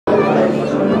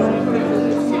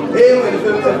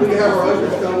If we can have our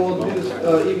ushers come, we'll do this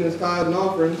evening's tithes and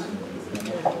offerings.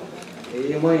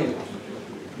 Amen.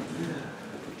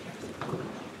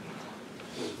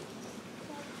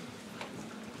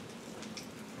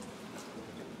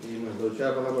 Amen. Brother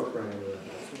Chapel, how about praying?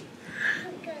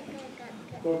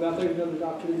 Lord God, thank you for the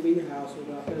opportunity to be in your house. Lord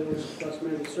God, thank you for this blessed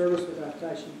man of service. Lord God,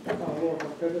 thank you, Lord,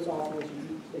 for this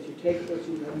offering as you take it, as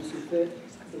you see fit.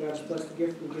 Lord God, just bless the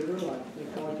gift and give her life.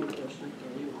 Thank God, you for us.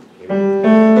 Amen.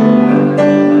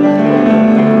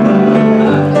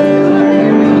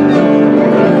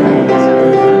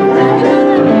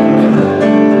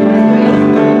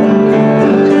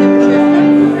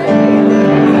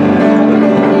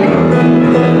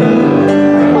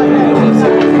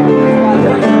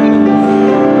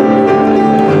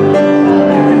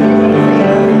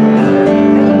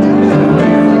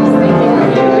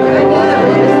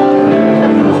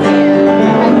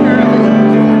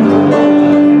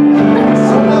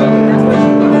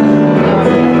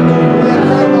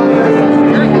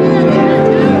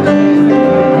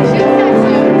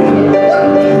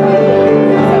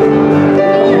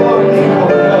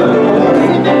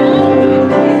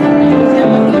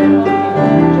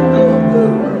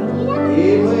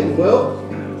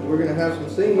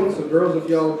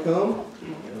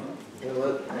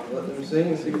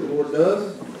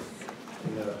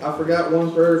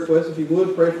 One prayer request, if you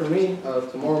would pray for me.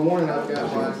 Tomorrow morning I've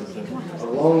got my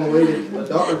long-awaited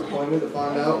doctor's appointment to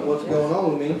find out what's going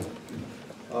on with me.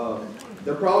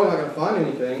 They're probably not going to find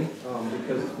anything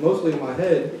because it's mostly in my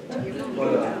head,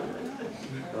 but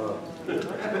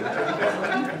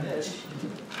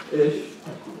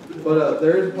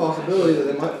there is a possibility that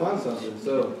they might find something.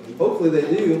 So hopefully they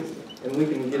do, and we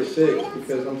can get it fixed.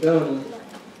 Because I'm telling you,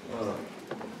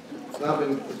 it's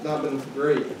not been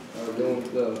great going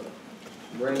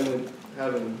randomly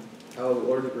having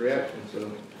allergic reaction. So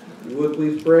if you would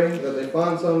please pray that they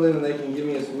find something and they can give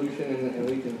me a solution and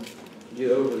we can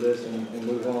get over this and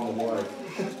move on with life.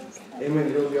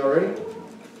 Amen. Girls, y'all ready?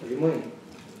 Amen.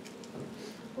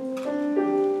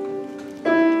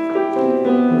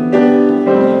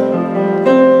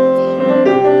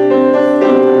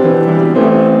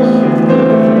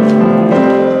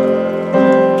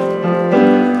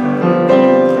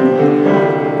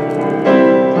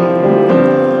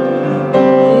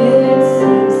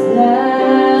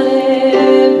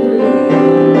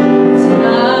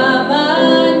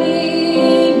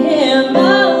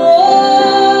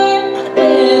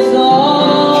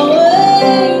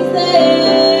 Always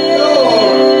there.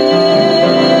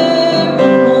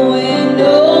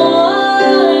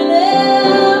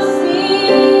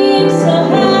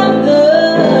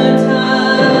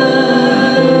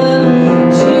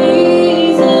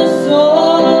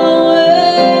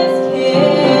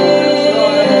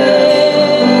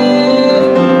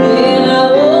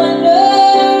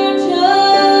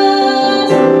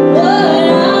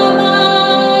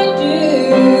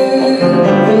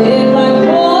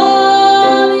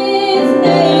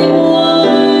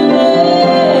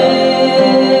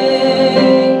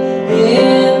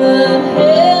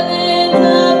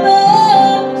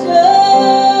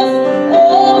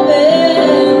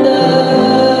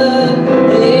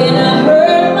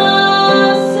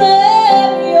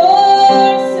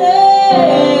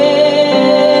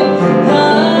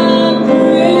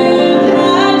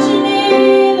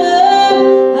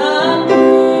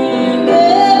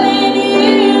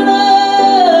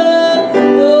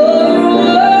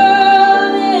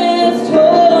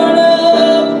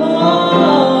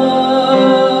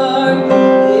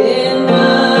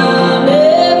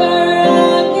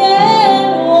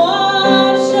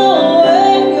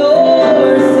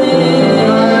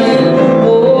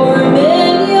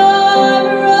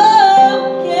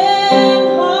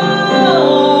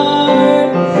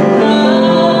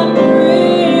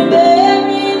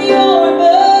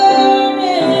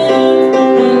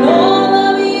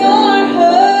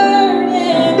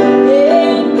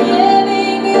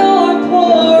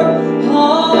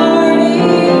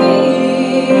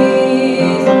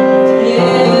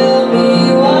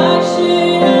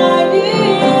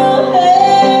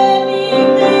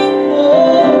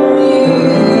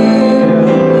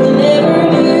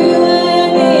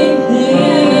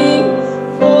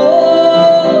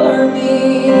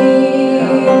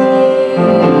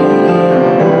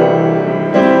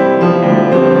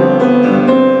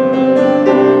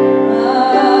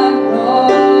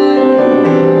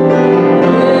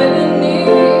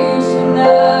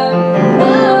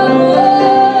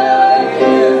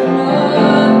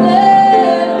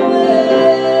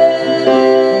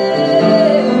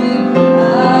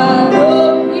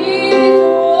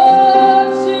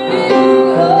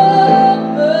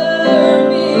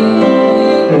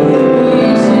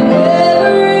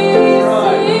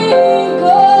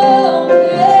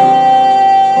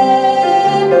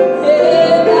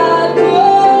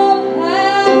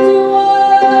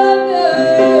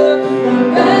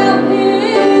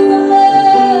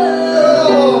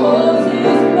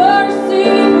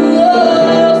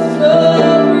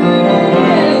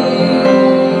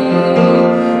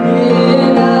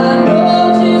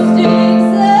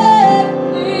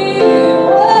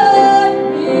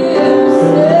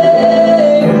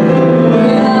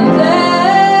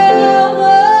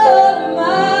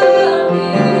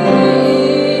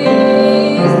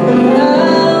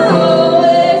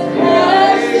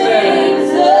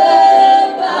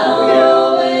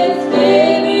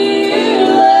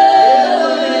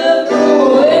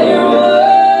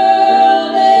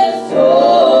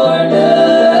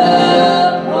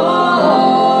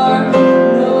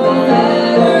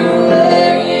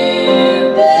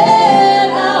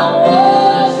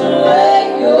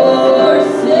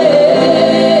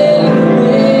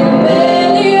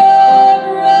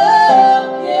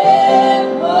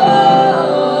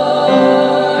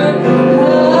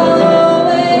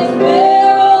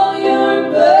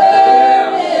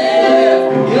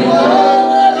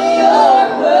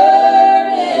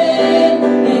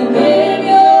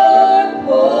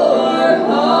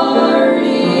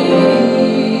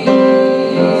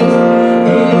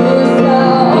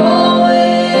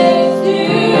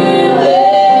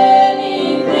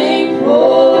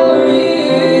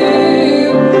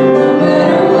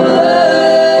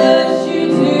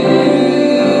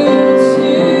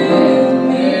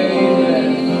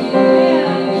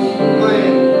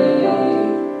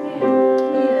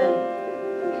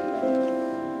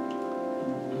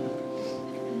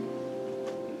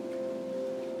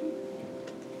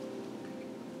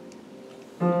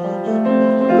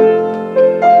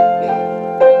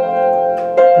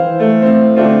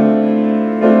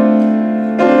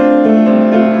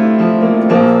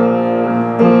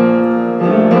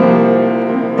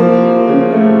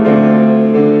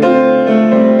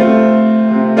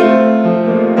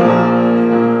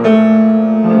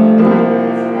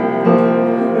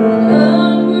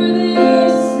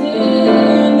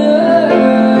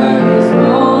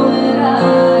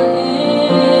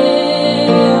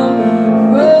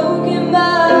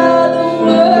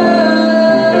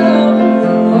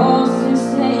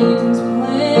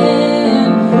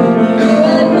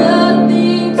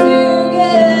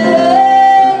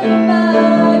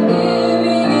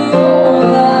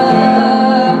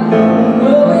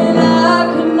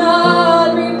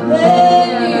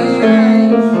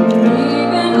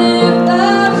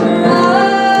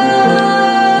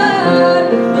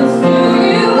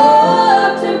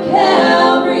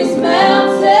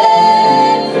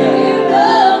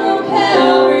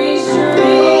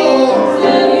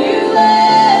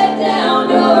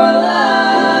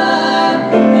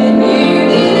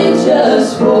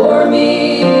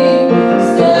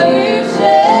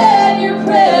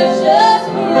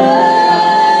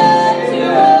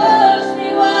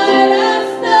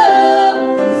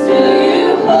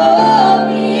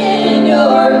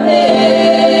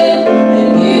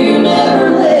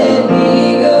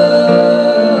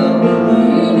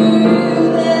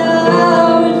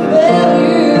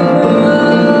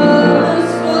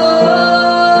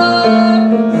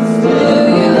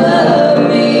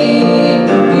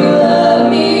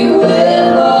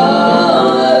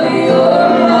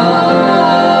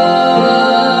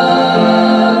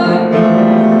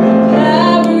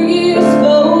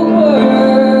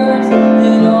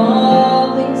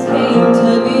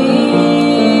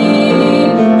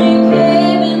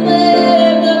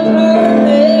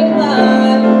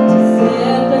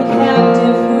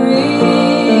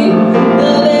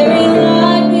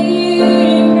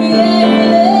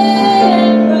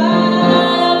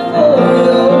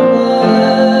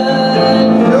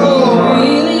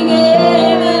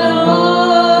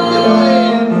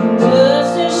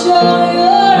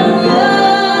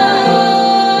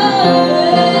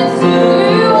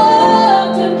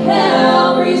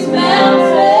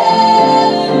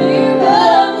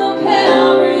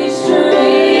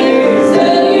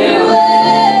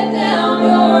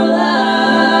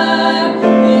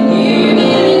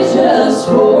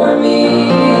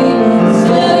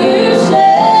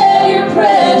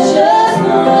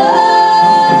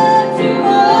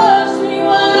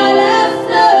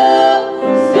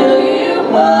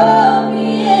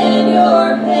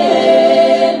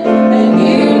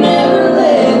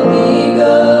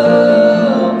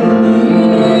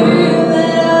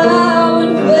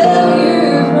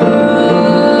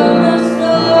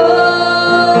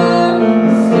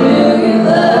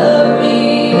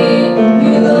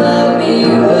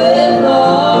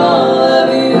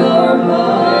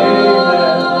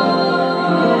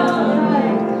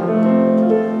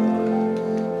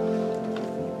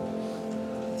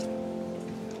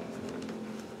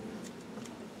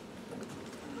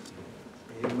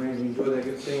 enjoy that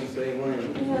good thing, say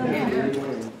amen.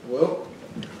 Amen. Well,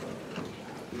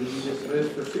 you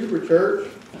dismissed for Super Church.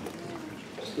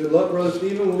 Good luck, Brother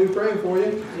Stephen. We'll be praying for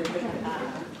you.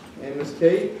 And Miss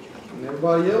Kate and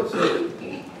everybody else. You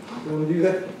want to do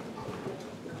that?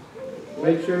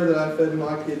 Make sure that I fed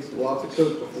my kids lots of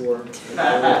Coke before.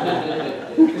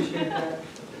 Appreciate that.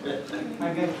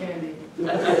 I got candy.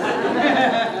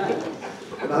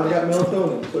 And I've got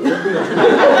melatonin, so we're good.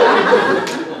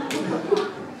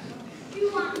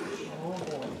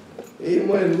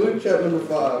 Amen. Luke chapter number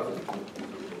 5.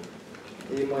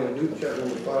 Amen. Luke chapter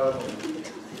number 5.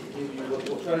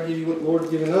 We'll try to give you what the Lord's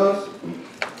given us.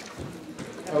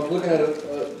 I was looking at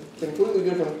a completely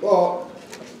different thought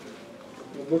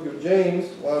in the book of James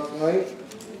last night.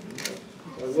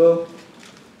 Well,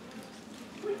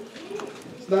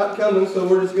 it's not coming, so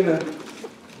we're just going to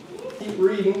keep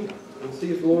reading and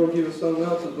see if the Lord will give us something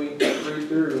else as we read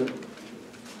through. And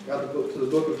got the book to the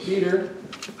book of Peter,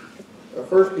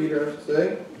 1 Peter, I should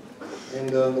say. And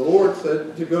the Lord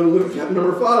said to go to Luke chapter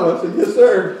number 5. I said, yes,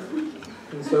 sir.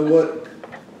 And so what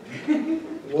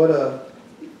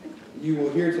you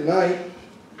will hear tonight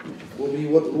will be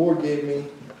what the Lord gave me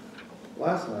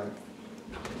last night.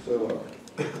 So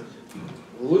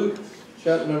Luke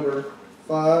chapter number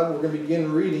 5, we're going to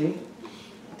begin reading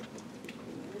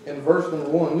in verse number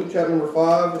 1. Luke chapter number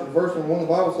 5 and verse number 1, the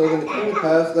Bible says, and it came to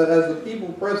pass that as the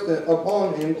people pressed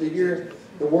upon him to hear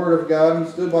the word of God, he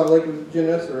stood by the lake of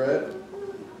Gennesaret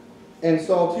and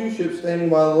saw two ships standing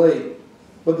by the lake.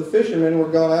 But the fishermen were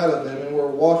gone out of them and were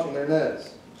washing their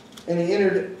nets. And he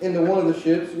entered into one of the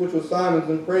ships, which was Simon's,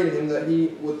 and prayed him that he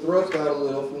would thrust out a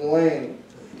little from the land.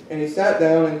 And he sat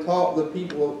down and taught the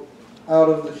people out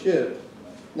of the ship.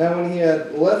 Now when he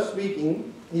had left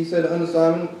speaking, he said unto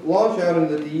Simon, launch out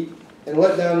into the deep, and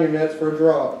let down your nets for a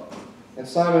draught. And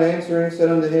Simon answering said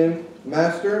unto him,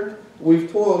 Master, we've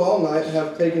toiled all night and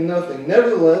have taken nothing.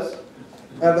 Nevertheless,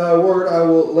 at thy word I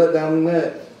will let down the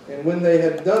net. And when they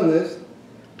had done this,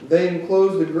 they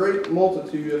enclosed a great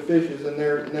multitude of fishes, and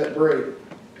their net brake.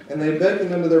 And they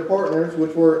beckoned unto their partners,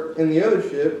 which were in the other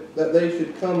ship, that they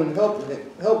should come and help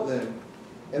them.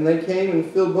 And they came and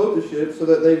filled both the ships, so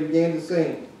that they began to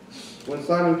sink. When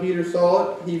Simon Peter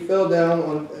saw it, he fell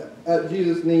down at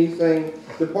Jesus' knees, saying,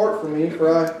 Depart from me,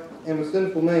 for I am a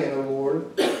sinful man, O Lord.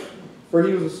 For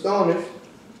he was astonished,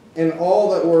 and all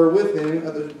that were with him,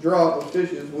 at the draught of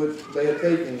fishes which they had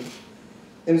taken.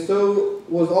 And so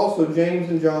was also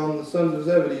James and John, the sons of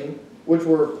Zebedee, which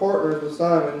were partners with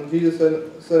Simon. And Jesus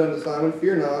said unto Simon,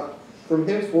 Fear not, from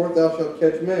henceforth thou shalt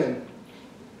catch men.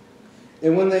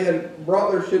 And when they had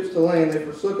brought their ships to land, they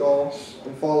forsook all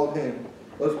and followed him.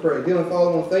 Let's pray. Dear Father,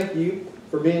 I want to thank you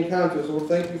for being kind to us. Lord,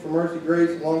 thank you for mercy, grace,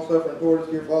 and long-suffering toward us,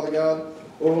 dear Father God.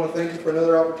 Lord, I want to thank you for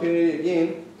another opportunity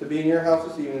again to be in your house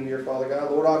this evening, dear Father God.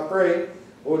 Lord, I pray,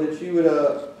 Lord, that you would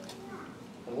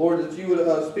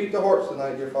speak to hearts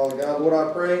tonight, dear Father God. Lord,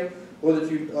 I pray, Lord,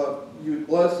 that you would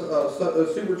bless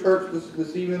Super Church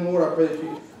this evening. Lord, I pray that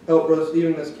you help Brother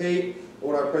Stephen and Miss Kate.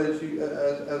 Lord, I pray that you,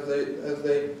 as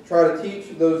they try to teach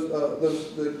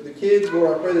the kids,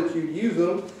 Lord, I pray that you use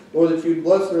them. Lord, that you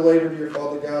bless their labor, dear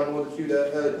Father God. Lord, that you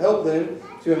help them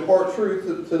to impart truth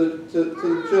to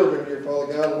the children, dear Father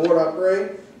God. Lord, I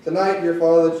pray tonight, dear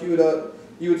Father, that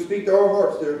you would speak to our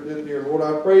hearts, dear Lord.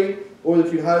 I pray, Lord,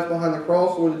 that you'd hide us behind the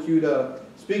cross. Lord, that you'd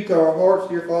speak to our hearts,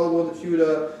 dear Father. Lord, that you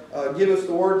would give us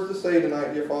the words to say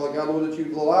tonight, dear Father God. Lord, that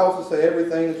you'd allow us to say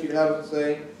everything that you'd have us to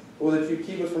say. Lord, that you'd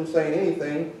keep us from saying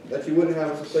anything that you wouldn't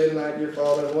have us to say tonight, dear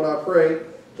Father. And Lord, I pray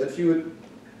that you would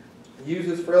use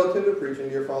this relative to preaching,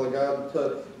 dear Father God,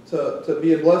 to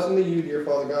be a blessing to you, dear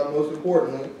Father God, most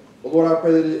importantly. But Lord, I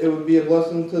pray that it would be a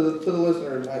blessing to the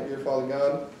listener tonight, dear Father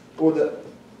God. Lord, that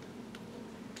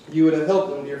you would have helped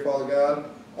them, dear Father God,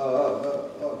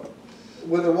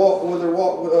 with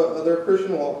their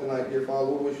Christian walk tonight, dear Father.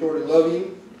 Lord, we surely love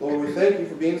you. Lord, we thank you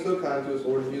for being so kind to us,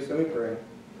 Lord. In Jesus' name we pray.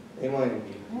 Amen.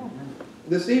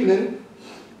 This evening,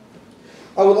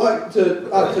 I would like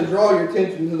to draw your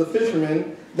attention to the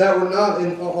fishermen that were not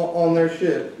on their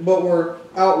ship, but were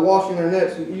out washing their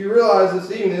nets. You realize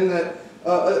this evening that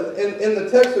in the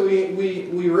text that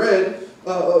we read,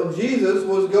 Jesus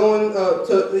was going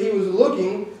he was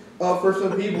looking for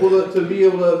some people to be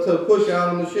able to push out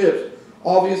on the ships.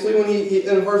 Obviously, when he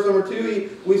in verse number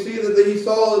 2, we see that he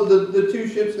saw the two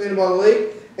ships standing by the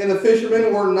lake, and the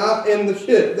fishermen were not in the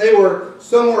ship. They were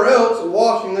somewhere else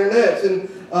washing their nets. And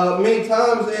many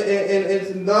times, and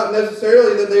it's not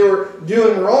necessarily that they were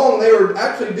doing wrong. They were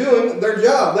actually doing their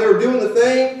job. They were doing the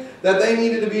thing that they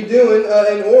needed to be doing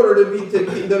in order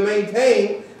to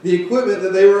maintain the equipment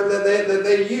that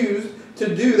they used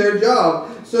to do their job.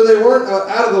 so they weren't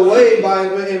out of the way by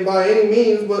any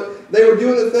means, but they were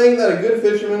doing the thing that a good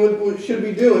fisherman should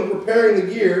be doing, preparing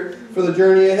the gear for the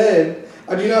journey ahead.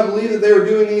 I do not believe that they were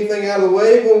doing anything out of the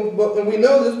way, but we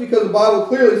know this because the Bible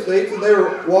clearly states that they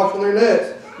were washing their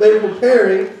nets. They were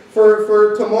preparing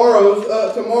for tomorrow's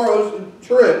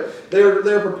trip.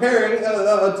 They're preparing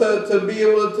to be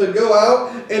able to go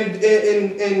out and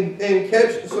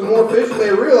catch some more fish. And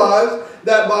they realized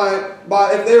that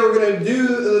by if they were going to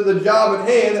do the job at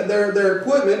hand, that their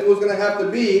equipment was going to have to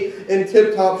be in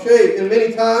tip-top shape. And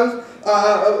many times that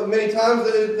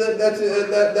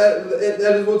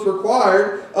is what's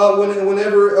required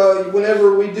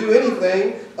whenever we do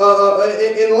anything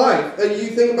in life. You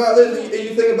think about this.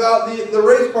 You think about the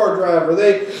race car driver.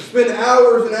 They spend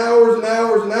hours and hours and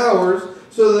hours and hours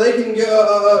so that they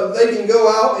can go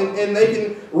out and they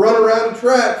can run around the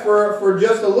track for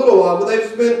just a little while. But they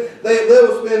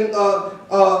will spend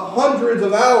hundreds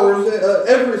of hours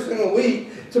every single week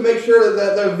to make sure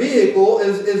that their vehicle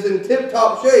is in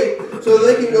tip-top shape, so that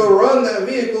they can go run that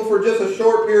vehicle for just a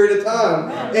short period of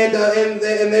time. And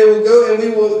they will go, and we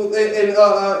will, and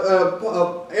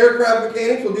aircraft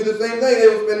mechanics will do the same thing. They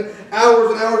will spend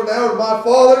hours and hours and hours. My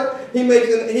father, he makes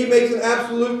an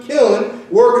absolute killing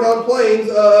working on planes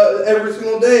every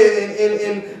single day,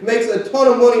 and makes a ton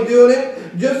of money doing it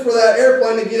just for that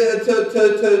airplane to get it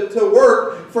to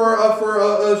work for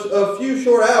a few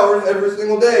short hours every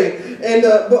single day. And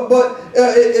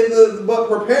but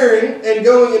preparing and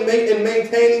going and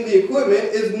maintaining the equipment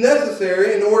is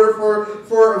necessary in order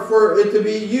for it to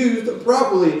be used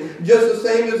properly. Just the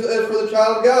same as for the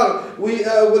child of God. We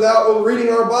without reading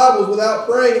our Bibles, without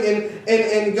praying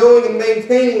and going and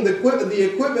maintaining the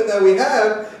equipment that we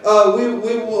have, we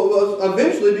will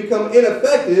eventually become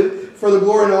ineffective for the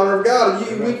glory and honor of God.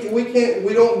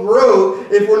 We don't grow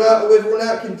if we're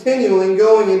not continually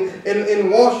going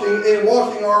and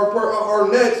washing our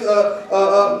nets,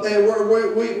 and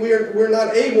we're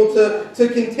not able to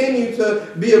continue to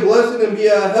be a blessing and be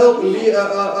a help and be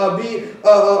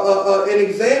an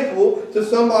example to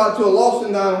somebody, to a lost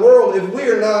and dying world, if we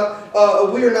are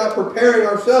not preparing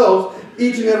ourselves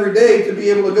each and every day to be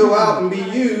able to go out and be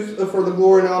used for the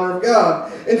glory and honor of God.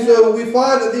 And so we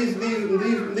find that these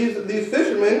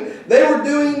fishermen, they were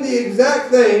doing the exact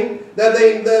thing that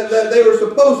they were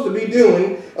supposed to be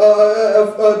doing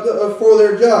for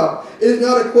their job. It is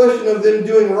not a question of them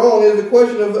doing wrong. It is a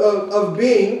question of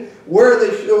being where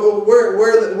they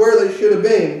should have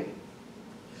been.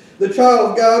 The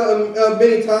child of God,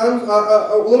 many times,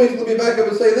 let me back up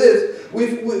and say this.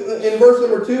 In verse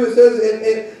number 2, it says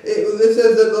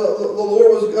that the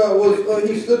Lord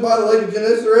he stood by the lake of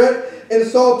Gennesaret and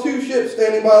saw two ships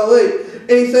standing by the lake.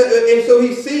 And he said, and so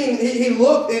he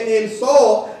looked and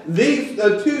saw these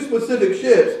two specific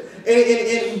ships.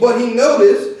 But he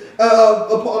noticed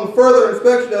upon further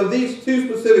inspection of these two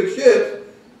specific ships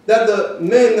that the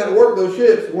men that worked those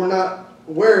ships were not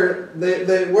where they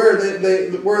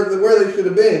should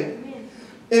have been.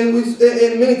 And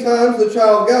many times the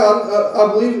child of God, I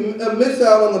believe, miss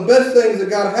out on the best things that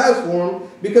God has for them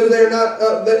because they're not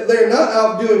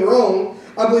out doing wrong.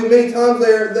 I believe many times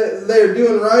they are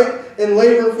doing right and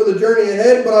laboring for the journey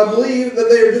ahead, but I believe that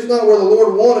they are just not where the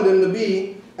Lord wanted them to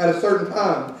be at a certain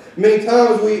time. Many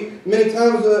times,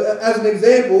 as an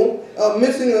example,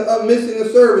 missing a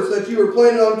service that you were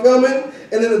planning on coming,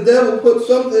 and then the devil put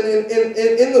something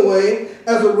in the way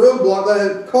as a roadblock that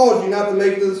had caused you not to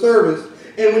make it to the service.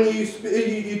 And when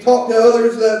you talk to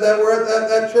others that were at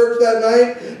that church that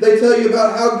night, they tell you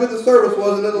about how good the service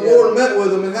was and that the Lord met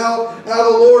with them and how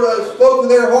the Lord spoke to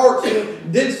their hearts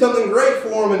and did something great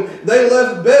for them, and they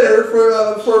left better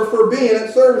for being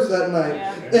at service that night.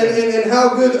 And how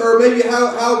good, or maybe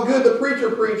how good the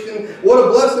preacher preached, and what a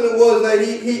blessing it was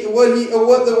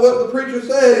that what the preacher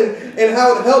said, and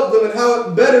how it helped them and how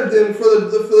it bettered them for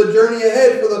the journey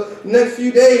ahead for the next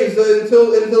few days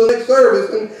until the next service.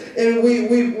 And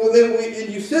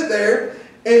you sit there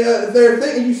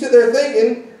and you sit there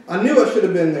thinking, I knew I should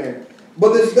have been there,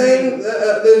 but this thing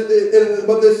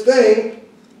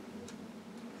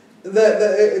that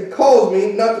it caused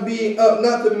me not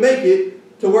to make it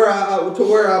to where I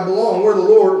belong, where the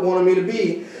Lord wanted me to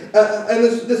be. And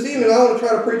this evening, I want to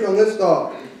try to preach on this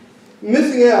thought: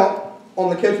 missing out on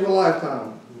the catch of a lifetime.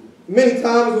 Many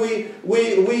times we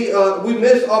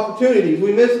miss opportunities.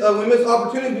 We miss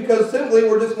opportunities because simply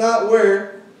we're just not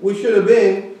where we should have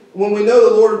been when we know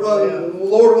the Lord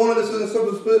wanted us in a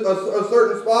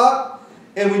certain spot,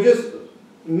 and we just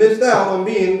missed out on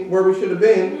being where we should have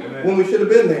been when we should have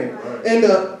been there. Right. And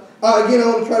again, I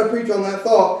want to try to preach on that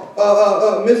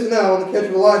thought, missing out on the catch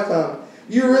of a lifetime.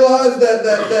 You realize that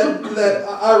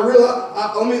I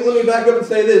realize. Let me back up and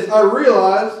say this. I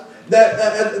realize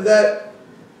that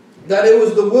it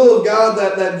was the will of God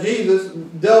that Jesus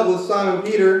dealt with Simon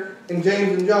Peter and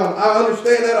James and John. I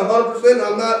understand that 100%.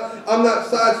 I'm not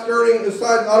side-skirting.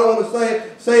 I don't want to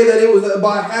say that it was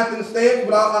by happenstance,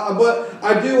 but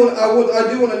I do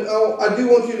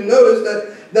want you to notice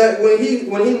that when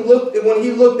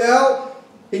he looked out,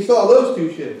 he saw those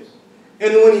two ships.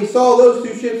 And when he saw those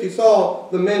two ships, he saw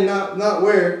the men not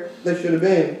where they should have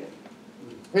been.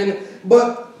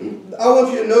 But I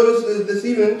want you to notice this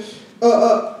evening.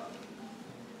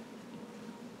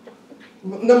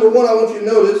 Number one, I want you to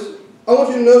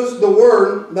notice the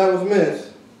word that was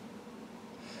missed.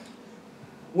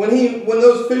 When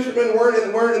those fishermen weren't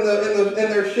in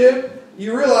their ship,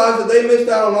 you realize that they missed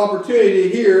out on an opportunity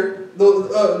to hear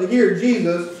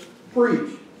Jesus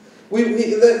preach.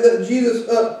 Jesus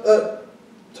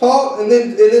taught, and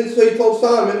then so he told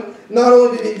Simon. Not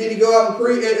only did he go out and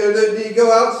preach, did he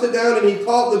go out and sit down and he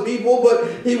taught the people, but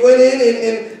he went in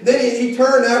and then he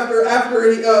turned after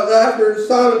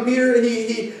Simon Peter.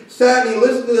 He sat and he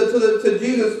listened to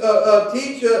Jesus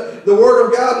teach the Word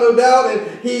of God, no doubt, and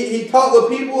he taught the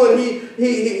people. And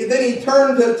then he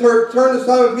turned to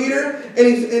Simon Peter and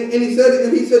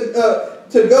he said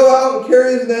to go out and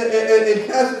carry his net and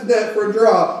cast his net for a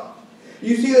draught.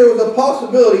 You see, there was a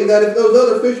possibility that if those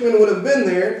other fishermen would have been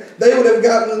there, they would have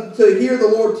gotten to hear the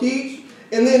Lord teach,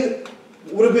 and then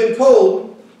would have been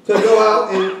told to go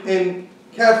out and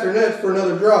cast their nets for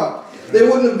another draught. It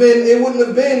wouldn't have been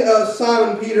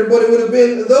Simon Peter, but it would have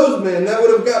been those men that would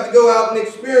have got to go out and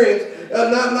experience,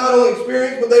 not only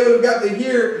experience, but they would have got to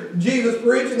hear Jesus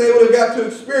preach, and they would have got to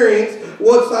experience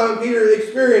what Simon Peter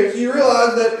experienced. You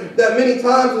realize that many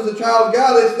times as a child of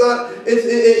God, it's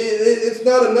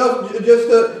not enough just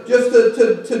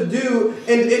to do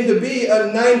and to be a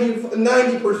 90%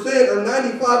 or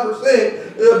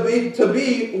 95% to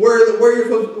be where you're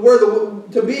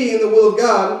supposed to be in the will of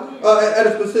God at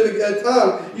a specific time.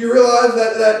 You realize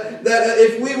that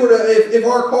if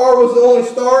our car was to only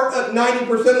start at 90%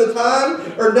 of the time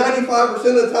or 95% of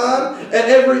the time, at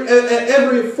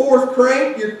every fourth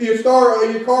crank, your car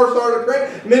started to crank.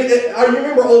 I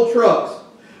remember old trucks.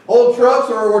 Old trucks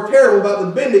were terrible about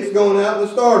the Bendix going out in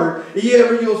the starter.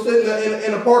 You'll sit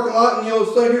in a parking lot and you'll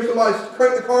hear somebody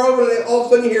crank the car over, and then all of a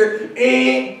sudden you hear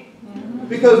eh,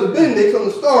 because the Bendix on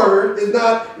the starter is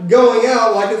not going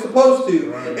out like it's supposed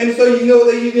to. Right. And so you know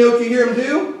what you hear them do?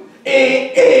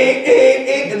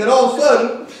 And then all of a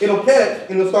sudden it'll catch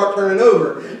and it'll start turning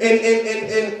over.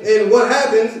 And what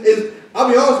happens is, I'll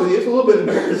be honest with you, it's a little bit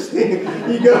embarrassing.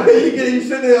 You're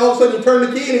sitting there, all of a sudden you turn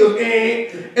the key and it goes,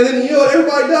 and then you know what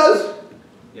everybody does?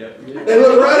 Yep. They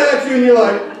look right at you and you're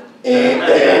like,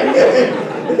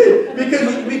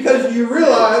 because you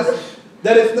realize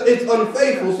that it's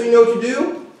unfaithful. So you know what you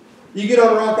do? You get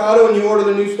on Rock Auto and you order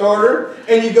the new starter,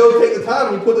 and you go take the time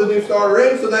and you put the new starter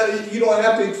in so that you don't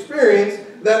have to experience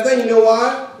that thing. You know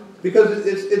why? Because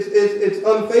it's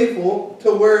unfaithful to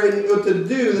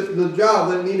do the job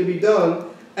that needed to be done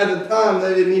at the time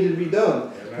that it needed to be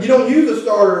done. You don't use a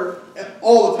starter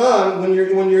all the time when you're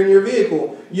in your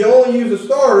vehicle. You only use a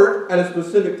starter at a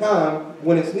specific time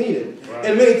when it's needed. Right.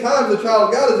 And many times the child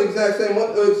of God is the exact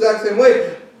same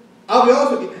way. I'll be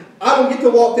honest with you. I don't get to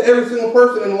walk to every single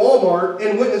person in Walmart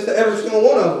and witness to every single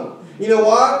one of them. You know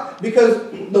why? Because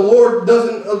the Lord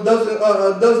doesn't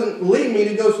lead me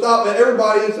to go stop at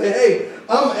everybody and say, "Hey,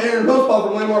 I'm Aaron Millspaugh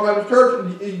from Landmark Baptist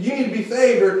Church. You need to be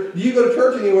saved, or do you go to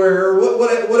church anywhere, or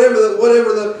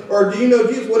or do you know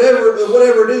Jesus? Whatever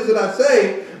it is that I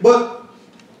say." But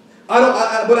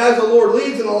but as the Lord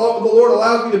leads and the Lord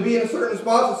allows me to be in certain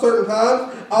spots at certain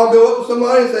times, I'll go up to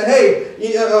somebody and say, "Hey,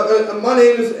 my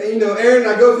name is Aaron."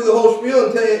 And I go through the whole spiel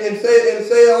and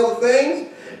say all the things.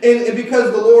 And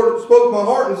because the Lord spoke to my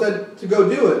heart and said to go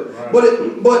do it. Right.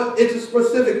 But it's a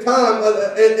specific time,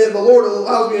 and the Lord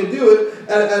allows me to do it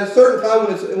at a certain time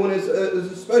when it's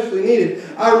especially needed.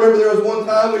 I remember there was one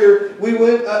time we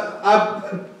went.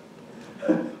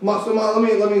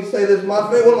 Let me say this. One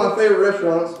of my favorite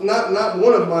restaurants, not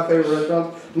one of my favorite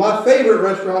restaurants. My favorite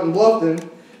restaurant in Bluffton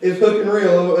is Hook and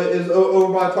Reel. Is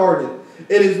over by Target.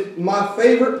 It is my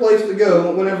favorite place to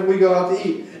go whenever we go out to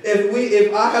eat.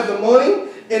 If I had the money.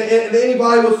 And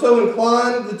anybody was so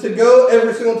inclined to go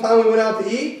every single time we went out to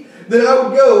eat, then I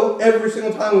would go every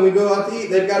single time when we go out to eat.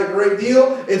 They've got a great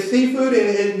deal. It's seafood,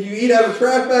 and you eat out of a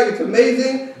trash bag. It's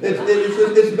amazing. It's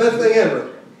the best thing ever.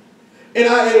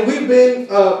 And we've been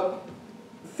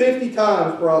 50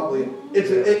 times probably.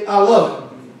 I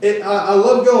love it. I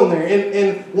love going there.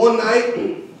 And one night,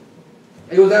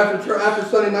 it was after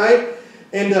Sunday night,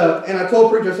 And I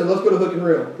told preacher, I said, let's go to Hook and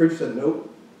Reel. Preacher said, nope,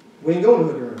 we ain't going to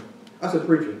Hook and Reel. I said,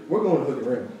 preacher, we're going to Hook and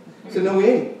Reel. He said, no, we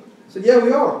ain't. I said, yeah,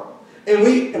 we are. And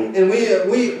me and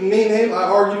him, I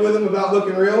argued with him about Hook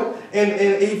and Reel,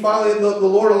 and he finally, the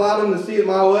Lord allowed him to see it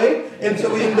my way, and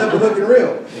so we ended up with Hook and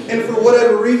Reel. And for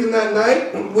whatever reason that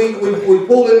night, we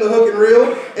pulled into Hook and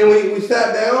Reel, and we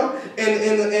sat down,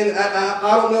 and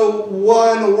I don't know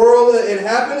why in the world it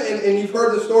happened, and you've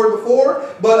heard the story before,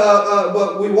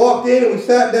 but we walked in and we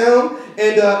sat down,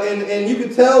 and you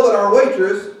could tell that our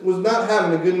waitress was not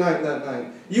having a good night that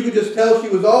night. You could just tell she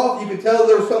was off. You could tell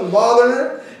there was something bothering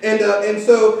her. And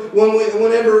so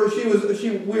whenever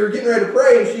we were getting ready to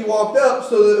pray, and she walked up,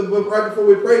 right before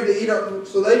we prayed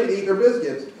so they could eat their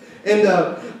biscuits.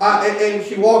 And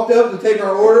she walked up to take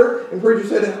our order, and preacher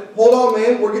said, "Hold on,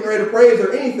 man, we're getting ready to pray. Is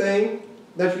there anything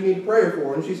that you need prayer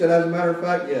for?" And she said, "As a matter of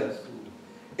fact, yes."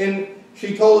 And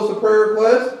she told us a prayer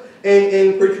request,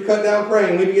 and preacher cut down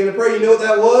praying. We began to pray. You know what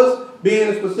that was? Being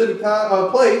in a specific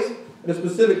place at a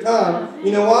specific time.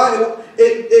 You know why?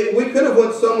 We could have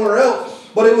went somewhere else.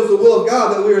 But it was the will of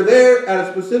God that we were there at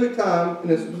a specific time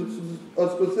in a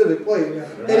specific place.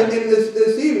 And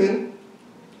this evening,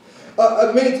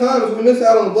 many times we miss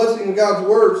out on the blessing of God's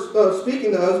words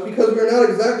speaking to us because we're not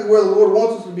exactly where the Lord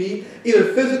wants us to be,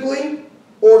 either physically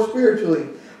or spiritually.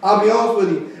 I'll be honest with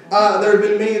you. There have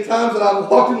been many times that I've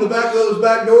walked in the back of those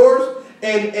back doors,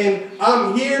 and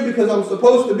I'm here because I'm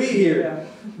supposed to be here. Yeah.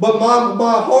 But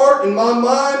my heart and my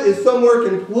mind is somewhere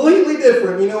completely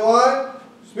different. You know why?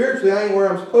 Spiritually, I ain't where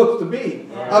I'm supposed to be.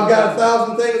 I've got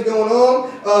 1,000 things going on,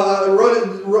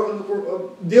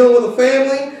 dealing with a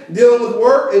family, dealing with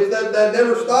work. That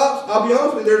never stops. I'll be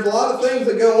honest with you, there's a lot of things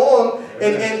that go on,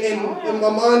 and my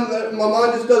mind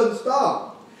just doesn't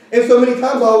stop. And so many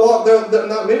times I'll walk there,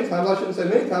 not many times, I shouldn't say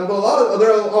many times, but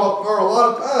there are a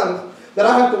lot of times that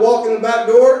I have to walk in the back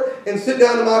door and sit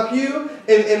down in my pew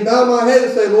and bow my head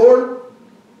and say, Lord,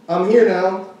 I'm here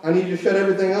now. I need you to shut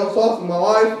everything else off in my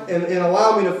life and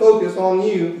allow me to focus on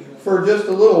you for just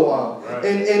a little while. Right.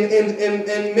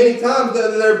 And many times,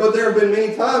 there have been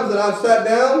many times that I've sat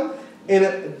down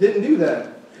and didn't do that.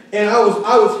 And I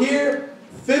was here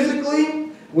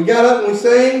physically. We got up and we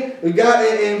sang.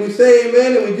 And we say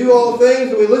amen and we do all the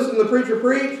things and we listen to the preacher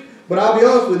preach. But I'll be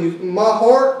honest with you, my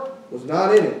heart was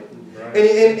not in it. Right.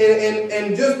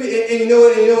 And you know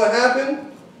what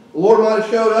happened? The Lord might have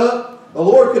showed up. The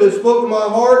Lord could have spoken to my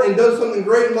heart and done something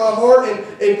great in my heart and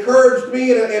encouraged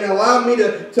me and allowed me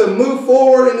to move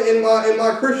forward in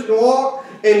my Christian walk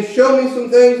and show me some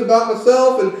things about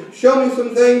myself and show me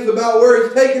some things about where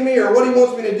He's taking me or what He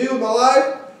wants me to do with my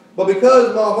life. But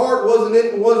because my heart wasn't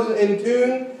in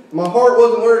tune, my heart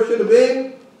wasn't where it should have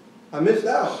been, I missed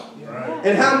out. Right.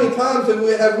 And how many times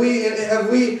have we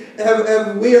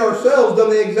ourselves done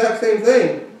the exact same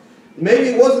thing? Maybe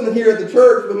it wasn't here at the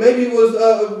church, but maybe it was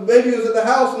at the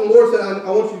house, and the Lord said,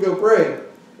 I want you to go pray. And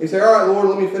you say, all right, Lord,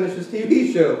 let me finish this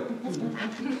TV show.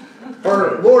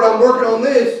 Or, Lord, I'm working on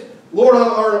this. Lord,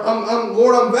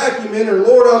 I'm vacuuming. Or,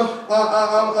 Lord,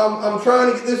 I'm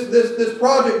trying to get this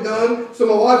project done so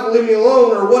my wife will leave me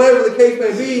alone, or whatever the case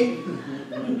may be.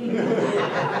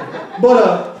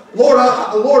 But, Lord,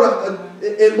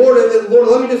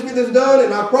 let me just get this done,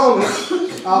 and I promise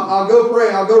I'll go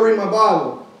pray. I'll go read my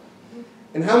Bible.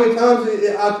 And how many times,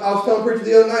 I was telling preacher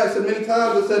the other night, I said many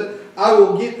times, I said, I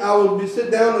will sit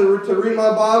down to read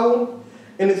my Bible,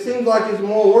 and it seems like it's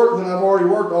more work than I've already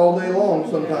worked all day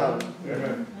long sometimes.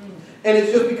 Amen. And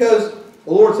it's just because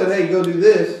the Lord said, hey, go do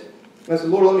this. And I said,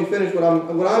 Lord, let me finish what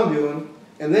I'm doing,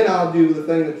 and then I'll do the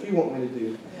thing that you want me to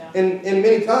do. Yeah. And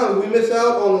many times we miss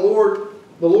out on the Word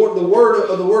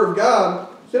of God,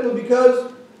 simply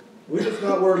because we're just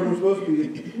not where we're supposed to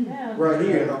be right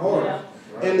here in our hearts. Yeah.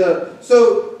 And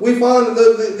so we find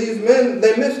that these men,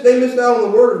 they missed out on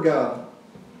the Word of God.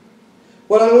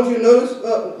 What I want you to notice,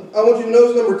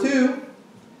 number 2,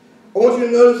 I want you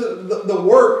to notice the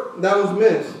work that was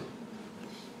missed.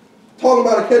 Talking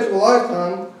about a catch of a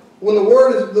lifetime, when the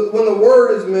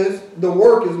word is missed, the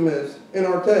work is missed in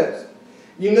our text.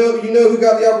 You know who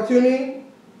got the opportunity?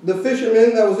 The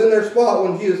fisherman that was in their spot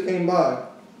when Jesus came by.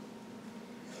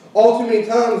 All too many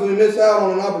times we miss out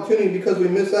on an opportunity because we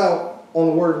miss out on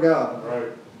the Word of God.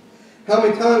 Right. How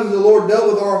many times has the Lord dealt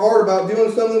with our heart about doing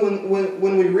something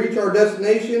when we reach our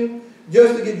destination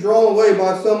just to get drawn away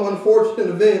by some unfortunate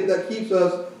event that keeps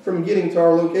us from getting to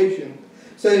our location?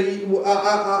 So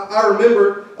I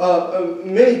remember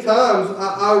many times.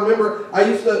 I remember I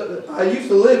used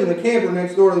to live in the camper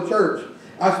next door to the church.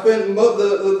 I spent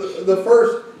the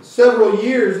first several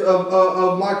years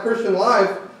of my Christian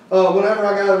life. Whenever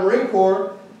I got in the Marine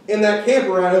Corps, in that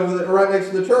camper right over there, right next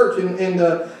to the church, and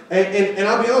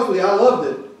I'll be honest with you, I loved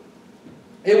it.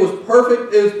 It was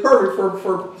perfect. It was perfect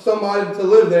for somebody to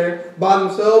live there by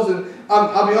themselves. And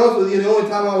I'll be honest with you, the only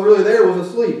time I was really there was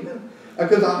asleep,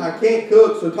 because I can't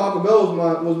cook, so Taco Bell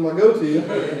was my go-to.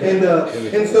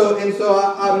 And so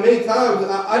I many times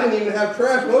I didn't even have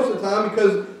trash most of the time,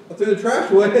 because I threw the trash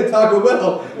away at Taco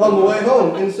Bell on the way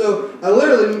home. And so I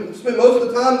literally spent most of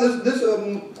the time,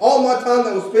 all my time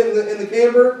that was spent in the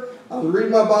camper, I was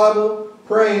reading my Bible,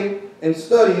 praying, and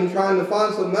studying, trying to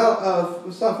find something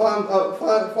out, find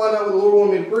out what the Lord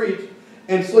wanted me to preach,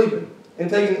 and sleeping, and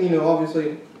taking,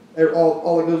 obviously,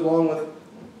 all that goes along with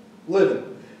living.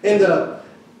 And at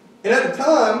the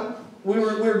time, we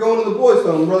were going to the boys'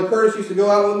 home. Brother Curtis used to go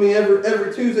out with me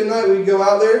every Tuesday night. We'd go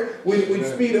out there. We'd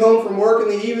speed home from work in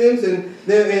the evenings, and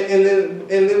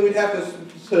then we'd have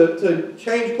to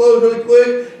change clothes really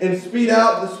quick and speed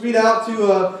out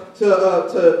to I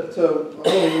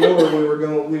don't even know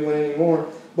where we went anymore.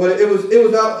 But it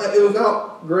was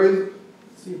out Grays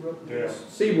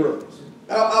Seabrook.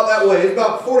 Out that way. It's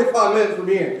about 45 minutes from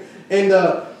here. And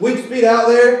we'd speed out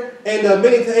there, and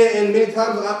many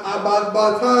times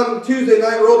by the time Tuesday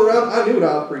night rolled around, I knew what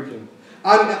I was preaching.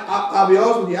 I'll be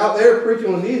honest with you, out there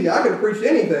preaching was easy. I could have preached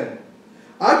anything.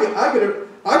 I could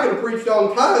have preached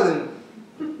on tithing.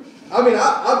 I mean,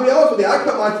 I'll be honest with you, I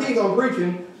cut my teeth on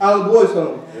preaching out of the boys'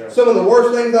 home. Yeah. Some of the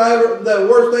worst things I ever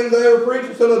preached,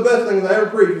 and some of the best things I ever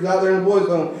preached was out there in the boys'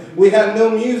 home. We had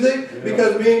no music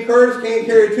because me and Curtis can't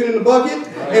carry a tune in the bucket,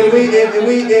 and we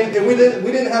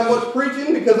didn't have much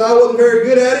preaching because I wasn't very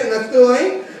good at it, and I still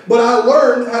ain't. But I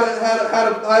learned how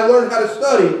to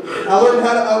study. I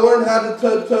learned how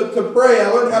to pray. I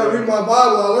learned how to read my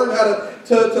Bible. I learned how to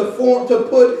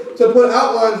put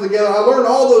outlines together. I learned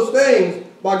all those things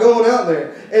by going out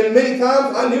there. And many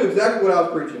times I knew exactly what I was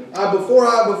preaching.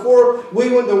 Before we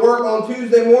went to work on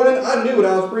Tuesday morning, I knew what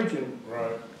I was preaching.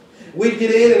 Right. We'd get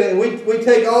in and we'd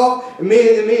take off, and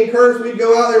me and Curtis, we'd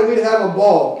go out there and we'd have a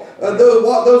ball.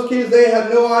 Those kids, they had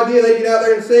no idea. They'd get out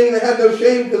there and sing. They had no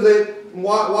shame, because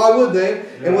why would they?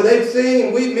 Yeah. And when they'd sing,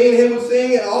 and me and him would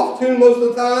sing off tune most of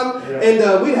the time,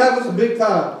 and we'd have us a big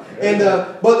time. And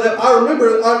but I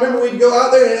remember we'd go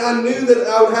out there, and I knew that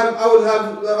I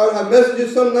would have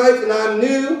messages some nights, and I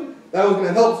knew that I was going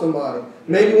to help somebody.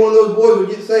 Maybe one of those boys would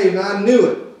get saved, and I knew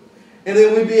it. And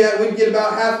then we'd get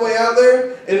about halfway out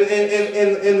there, and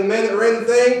the man that ran the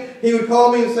thing, he would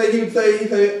call me and he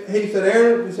said,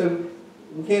 Aaron, he said,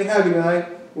 we can't have you tonight.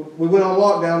 We went on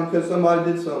lockdown because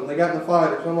somebody did something. They got in a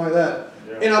fight or something like that.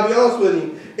 Yeah. And I'll be honest with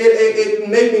you, it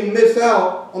made me miss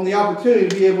out on the opportunity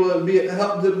to be able to be a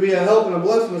help and a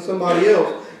blessing to somebody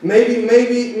else. Maybe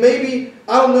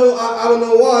I don't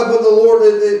know why, but the Lord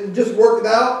it just worked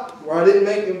it out where I didn't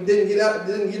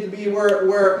get to be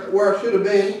where I should have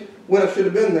been when I should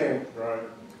have been there. Right.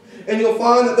 And you'll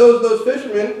find that those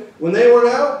fishermen, when they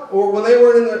weren't out or when they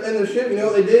weren't in the ship, you know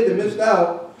what they did? They missed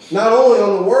out not only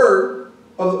on the word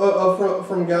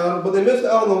from God, but they missed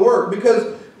out on the work,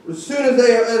 because as soon as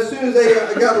they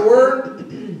got the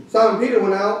word, Simon Peter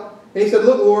went out and he said,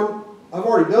 "Look, Lord, I've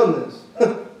already done this.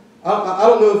 I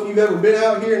don't know if you've ever been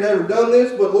out here and ever done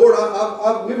this, but Lord,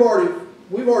 we've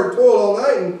already toiled all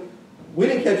night and we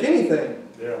didn't catch anything.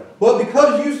 Yeah. But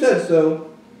because you said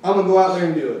so, I'm gonna go out there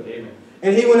and do it." Amen.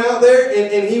 And he went out there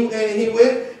and he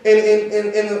went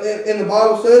and the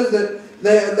Bible says that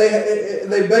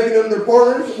they beckoned unto their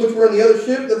partners which were in the other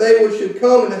ship that they should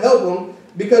come and help them,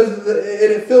 because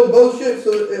it filled both ships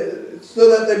so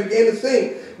that they began to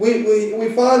sink. We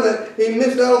find that he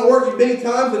missed out on the work many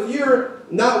times. If you're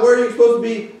not where you're supposed to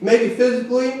be, maybe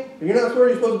physically, if you're not where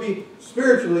you're supposed to be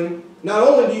spiritually, not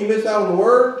only do you miss out on the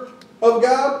word of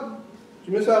God, but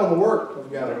you miss out on the work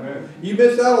of God. Amen. You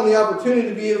miss out on the opportunity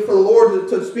to be able for the Lord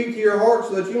to speak to your heart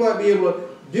so that you might be able to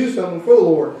do something for the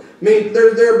Lord. I mean,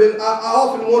 I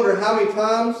often wonder how many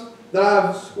times that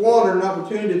I've squandered an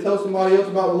opportunity to tell somebody else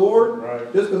about the Lord,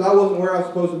 right, just because I wasn't where I was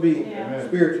supposed to be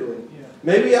spiritually. Yeah.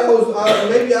 Maybe I was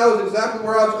exactly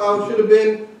where I should have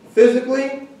been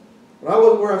physically, but I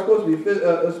wasn't where I was supposed to be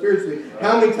spiritually. Right.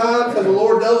 How many times has the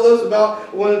Lord dealt with us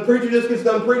about when a preacher just gets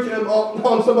done preaching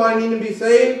on somebody needing to be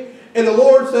saved, and the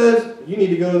Lord says, "You need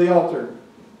to go to the altar,"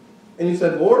 and you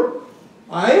said, "Lord,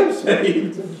 I am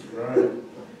saved." Right.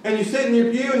 And you sit in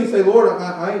your pew and you say, "Lord,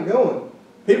 I ain't going.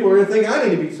 People are going to think I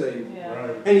need to be saved." Yeah.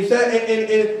 Right. And you said,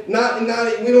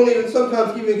 and we don't even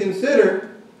sometimes even consider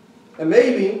that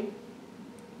maybe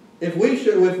if we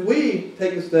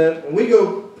take the step and we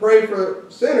go pray for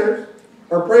sinners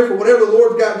or pray for whatever the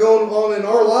Lord's got going on in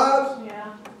our lives,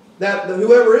 that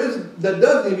whoever is that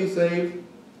does need to be saved,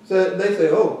 so they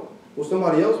say, "Oh, well,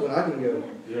 somebody else went, I can go.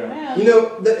 Yeah. You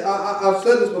know, I've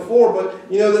said this before, but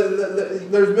you know,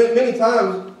 there's been many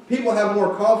times people have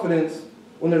more confidence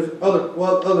when there's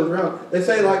others around. They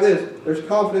say it like this: there's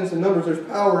confidence in numbers, there's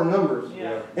power in numbers.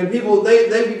 Yeah. And people they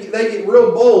get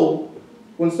real bold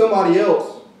when somebody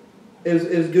else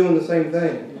is doing the same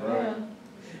thing. Right.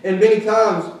 And many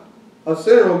times a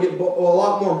sinner will get a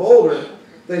lot more bolder if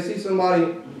they see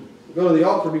somebody go to the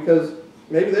altar because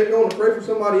maybe they're going to pray for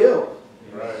somebody else.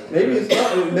 Right. Maybe it's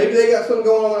not. Maybe they got something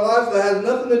going on in their lives that has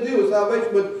nothing to do with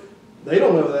salvation, but they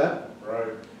don't know that.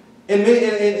 Right.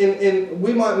 And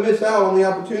we might miss out on the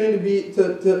opportunity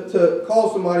to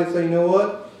call somebody and say, you know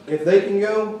what? If they can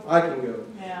go, I can go.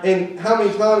 Yeah. And how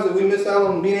many times did we miss out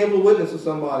on being able to witness to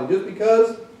somebody just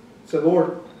because? Said,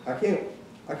 Lord, I can't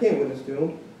witness to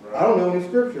them. Right. I don't know any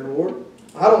scripture, Lord.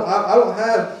 I don't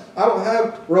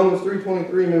have Romans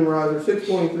 3:23 memorized or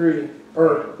 6:23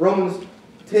 or Romans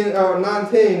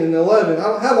 9:10 and 11. I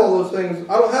don't have all those things.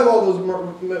 I don't have all those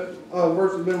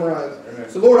verses memorized. Amen.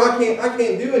 So Lord, I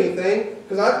can't do anything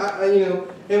because I you know,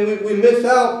 and we miss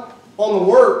out on the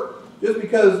work just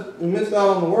because we missed out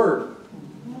on the word.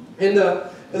 And the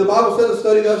Bible says,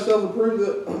 "Study thyself and prove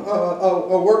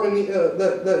a workman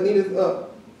that needeth."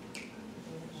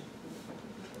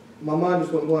 My mind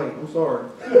just went blank. I'm sorry.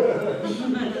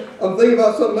 I'm thinking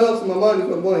about something else and my mind just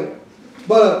went blank.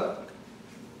 But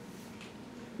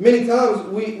many times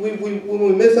when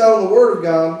we miss out on the Word of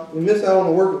God, we miss out on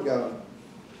the work of God.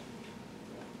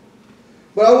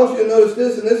 But I want you to notice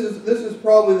this, and this is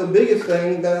probably the biggest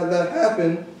thing that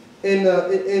happened in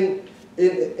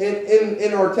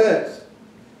our text.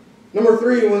 Number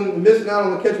 3, when missing out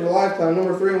on the catch of a lifetime.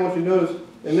 Number 3, I want you to notice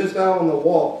they missed out on the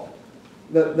walk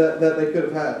that they could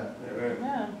have had. Amen.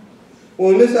 Yeah.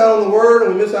 When we miss out on the Word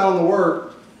and we miss out on the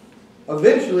work,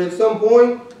 eventually at some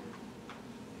point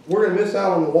we're going to miss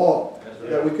out on the walk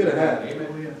that we could have had.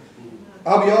 Amen.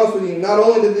 I'll be honest with you. Not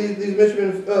only did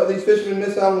these fishermen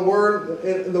miss out on the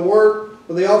word,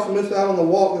 but they also missed out on the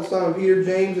walk that Simon Peter,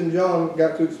 James, and John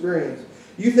got to experience.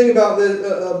 You think about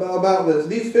this.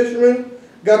 These fishermen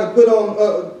got put on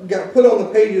the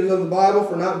pages of the Bible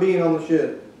for not being on the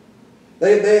ship.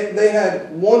 They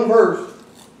had one verse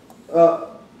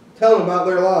telling about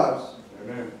their lives.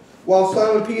 Amen. While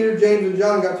Simon Peter, James, and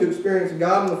John got to experience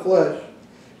God in the flesh.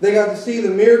 They got to see the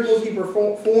miracles he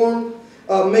performed,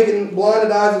 making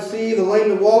blinded eyes to see, the lame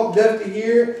to walk, deaf to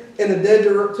hear, and the dead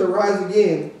to rise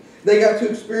again. They got to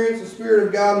experience the Spirit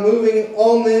of God moving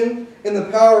on them, and the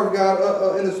power of God,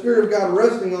 and the Spirit of God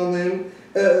resting on them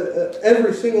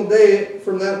every single day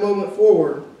from that moment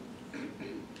forward.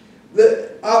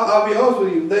 I'll be honest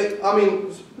with you.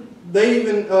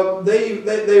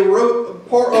 They wrote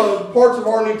parts of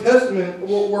our New Testament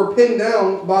were pinned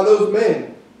down by those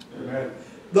men. Amen.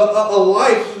 A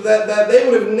life that they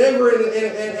would have never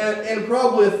in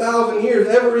probably 1,000 years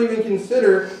ever even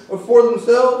considered for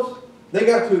themselves, they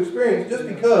got to experience just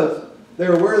because they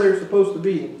were where they were supposed to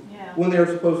be when they were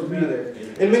supposed to be there.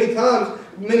 And many times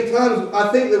I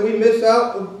think that we miss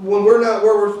out when we're not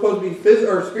where we're supposed to be physically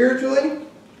or spiritually.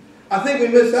 I think we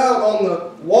miss out on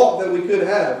the walk that we could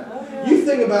have. You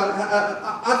think about,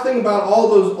 I think about all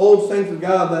those old saints of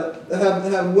God that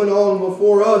have went on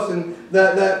before us, and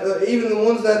that even the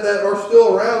ones that are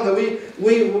still around, that we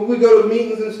go to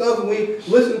meetings and stuff, and we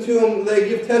listen to them. They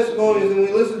give testimonies, and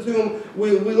we listen to them.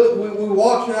 We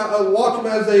watch them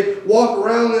as they walk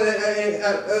around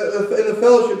in the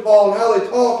fellowship hall and how they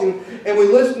talk, and we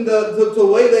listen to the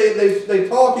way they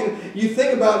talk, and you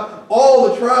think about all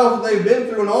the trials that they've been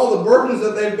through and all the burdens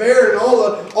that they bear and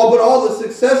all the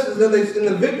successes and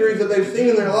the victories that they've seen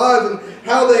in their lives, and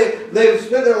how they've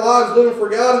spent their lives living for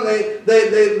God, and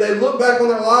they look back on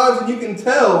their lives, and you can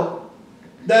tell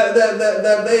that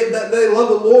they love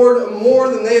the Lord more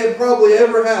than they had probably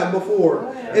ever had before.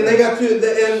 And they got to,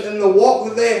 and the walk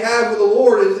that they have with the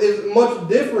Lord is much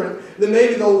different than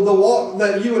maybe the walk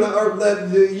that you and I, or that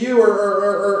you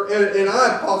and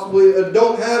I possibly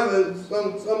don't have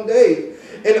some days.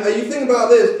 And you think about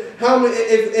this: how many,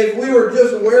 if we were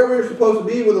just where we were supposed to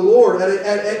be with the Lord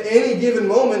at any given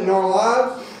moment in our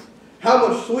lives, how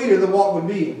much sweeter the walk would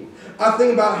be. I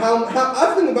think about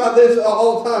I think about this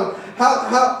all the time.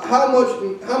 How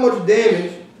much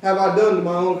damage have I done to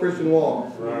my own Christian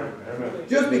walk? Right. Amen.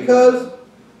 Just because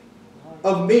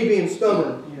of me being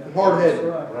stubborn and hard-headed.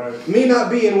 Right. Me not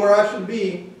being where I should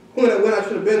be when I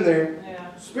should have been there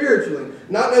spiritually.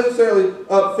 Not necessarily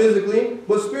physically,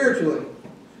 but spiritually.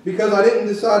 Because I didn't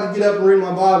decide to get up and read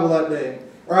my Bible that day.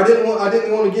 Or I didn't want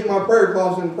to get in my prayer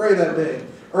closet and pray that day.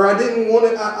 Or I didn't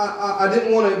want to. I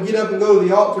didn't want to get up and go to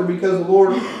the altar because the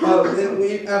Lord,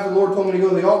 after the Lord told me to go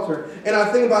to the altar. And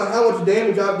I think about how much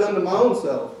damage I've done to my own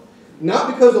self.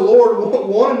 Not because the Lord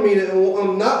wanted me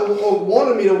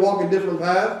to walk a different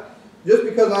path, just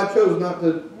because I chose not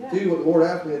to do what the Lord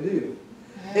asked me to do.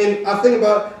 And I think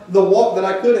about the walk that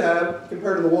I could have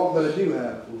compared to the walk that I do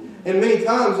have. And many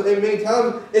times,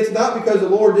 it's not because the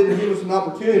Lord didn't give us an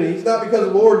opportunity. It's not because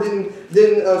the Lord didn't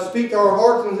speak to our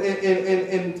hearts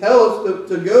and tell us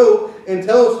to go and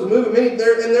tell us to move. And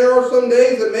there are some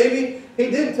days that maybe He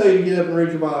didn't tell you to get up and read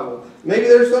your Bible. Maybe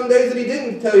there's some days that He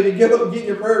didn't tell you to get up and get in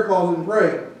your prayer closet and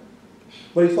pray.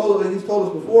 But He's told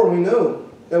us before, and we know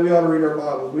that we ought to read our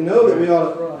Bibles. We know that we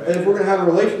ought to, and if we're going to have a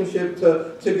relationship,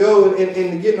 to go and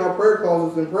to get in our prayer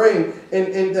closets and pray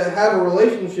and to have a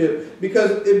relationship,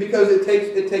 because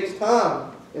it takes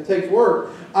time. It takes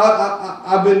work.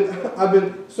 I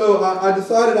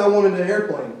decided I wanted an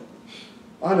airplane.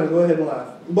 I know, go ahead and laugh.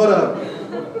 But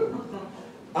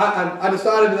I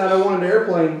decided that I wanted an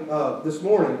airplane this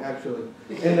morning, actually.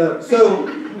 And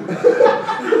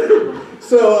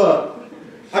so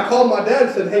I called my dad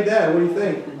and said, "Hey, Dad, what do you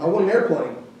think? I want an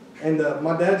airplane." And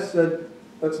my dad said,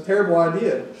 "That's a terrible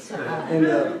idea."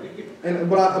 But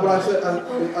I said,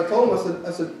 I told him,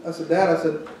 I said, "Dad, I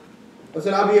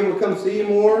said I'll be able to come see you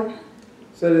more. I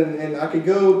said, and I could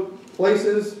go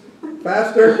places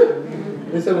faster."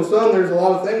 He said, "Well, son, there's a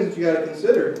lot of things that you got to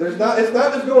consider. It's not just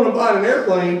going to buy an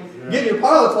airplane, getting your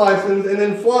pilot's license, and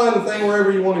then flying the thing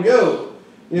wherever you want to go.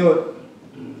 You know,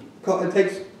 it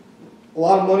takes a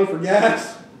lot of money for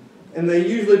gas." And they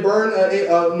usually burn,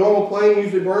 a normal plane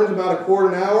usually burns about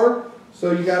 $0.25 an hour.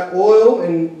 So you got oil,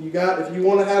 and you got, if you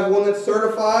want to have one that's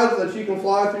certified so that you can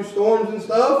fly through storms and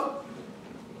stuff,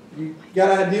 you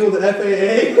got to deal with the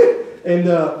FAA and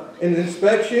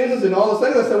inspections and all those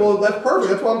things. I said, "Well, that's perfect.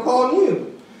 That's why I'm calling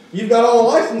you. You've got all the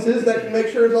licenses that can make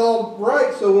sure it's all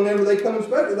right. So whenever they come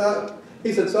inspect it,"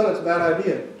 he said, "Son, it's a bad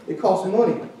idea. It costs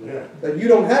money that you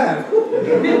don't have."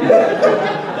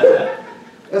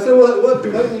 I said, "Well, what's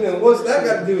that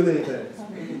got to do with anything?"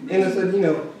 And I said,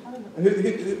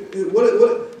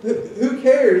 who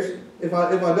cares if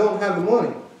I don't have the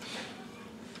money?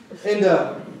 And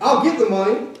I'll get the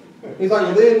money. He's like,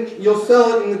 "Well, then you'll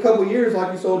sell it in a couple of years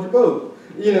like you sold your boat."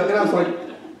 And I was like,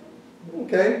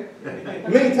 "Okay."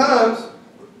 Many times,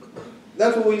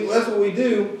 that's what we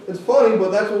do. It's funny,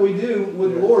 but that's what we do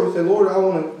with the Lord. We say, "Lord, I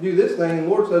want to do this thing," and the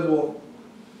Lord says, "Well,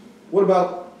 what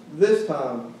about this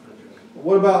time?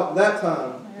 What about that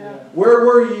time? Yeah. Where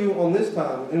were you on this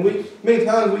time?" And many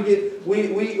times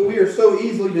we are so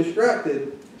easily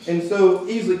distracted and so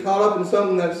easily caught up in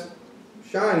something that's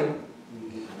shiny.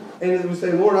 And we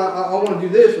say, "Lord, I want to do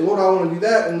this," or "Lord, I want to do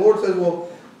that." And the Lord says, "Well,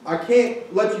 I can't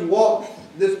let you walk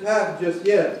this path just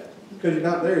yet because you're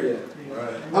not there yet."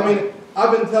 Right. I mean,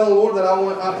 I've been telling the Lord that I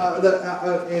want,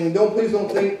 and please don't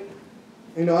think,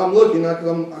 I'm looking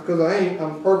because I ain't.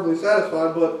 I'm perfectly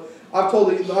satisfied, but I've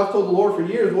told the Lord for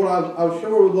years, "Lord, I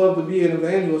sure would love to be an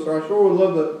evangelist, or I sure would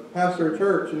love to pastor a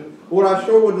church, and Lord, I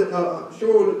sure would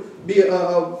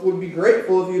be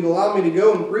grateful if you'd allow me to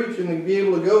go and preach and to be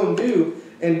able to go and do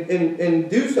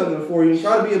something for you and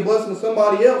try to be a blessing to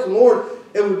somebody else. And Lord,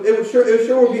 it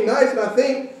sure would be nice. And I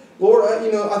think, Lord,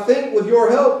 I think with your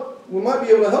help, we might be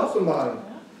able to help somebody,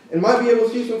 and might be able to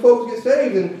see some folks get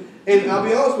saved." And I'll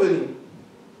be honest with you,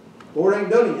 Lord ain't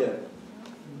done it yet.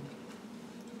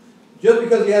 Just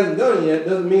because He hasn't done it yet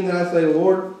doesn't mean that I say,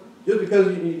 "Lord, just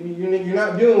because you're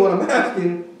not doing what I'm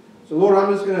asking, so Lord,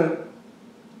 I'm just going to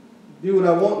do what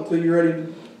I want until you're ready to,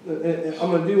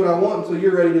 I'm going to do what I want until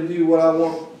you're ready to do what I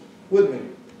want with me."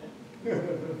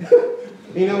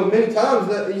 Many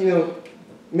times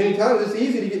it's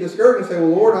easy to get discouraged and say, "Well,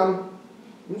 Lord, I'm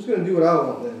just going to do what I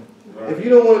want then. Right. If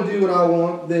you don't want to do what I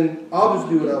want, then I'll just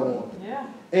do what I want." Yeah.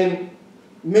 And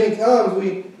many times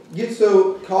we get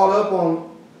so caught up on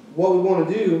what we want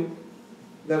to do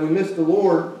that we miss the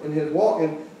Lord and His walk.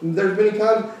 And there's many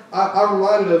times I'm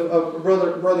reminded of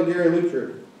Brother Gary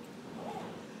Lucher.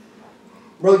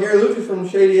 Brother Gary Lucher's from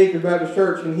Shady Acres Baptist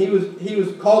Church, and he was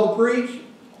called to preach,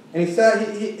 and he sat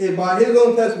by his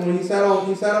own testimony, he sat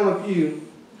on a pew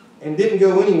and didn't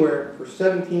go anywhere for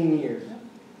 17 years.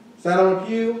 Sat on a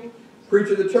pew,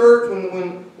 preached at the church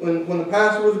when the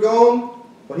pastor was gone,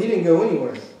 but he didn't go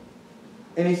anywhere.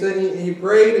 And he said he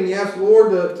prayed and he asked the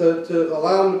Lord to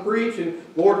allow him to preach. And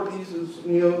Lord, he says,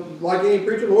 like any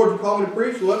preacher, "Lord, you call me to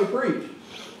preach, so let me preach."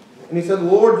 And he said the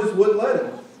Lord just wouldn't let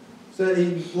him. Said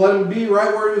He let him be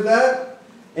right where he was at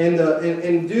and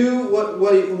do what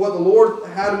the Lord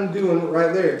had him doing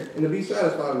right there, and to be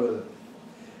satisfied with it.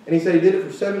 And he said he did it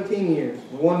for 17 years.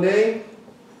 And one day,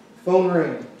 the phone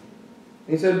rang.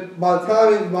 He said by the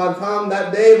time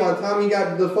that day, by the time he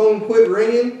got the phone quit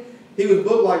ringing, he was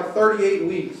booked like 38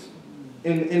 weeks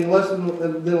in less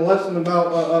than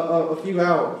about a few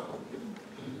hours.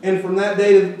 And from that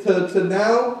day to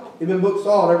now, he's been booked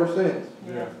solid ever since.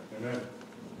 Yeah. Amen.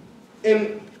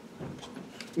 And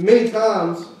many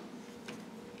times,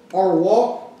 our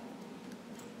walk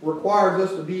requires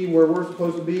us to be where we're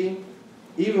supposed to be,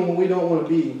 even when we don't want to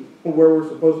be where we're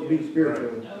supposed to be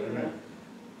spiritually. Right. Amen.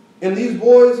 And these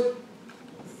boys,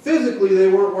 physically, they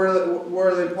weren't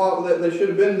where they should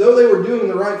have been. Though they were doing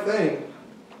the right thing,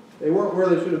 they weren't where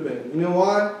they should have been. You know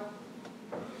why?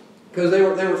 Because they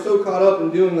were so caught up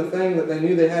in doing the thing that they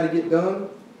knew they had to get done,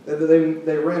 that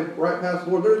they ran right past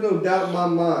the Lord. There's no doubt in my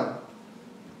mind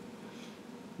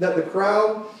that the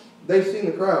crowd, they seen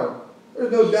the crowd.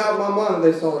 There's no doubt in my mind that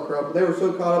they saw the crowd, but they were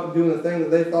so caught up in doing the thing that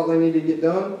they thought they needed to get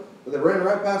done, that they ran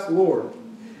right past the Lord.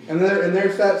 And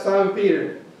there sat Simon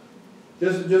Peter,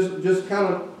 just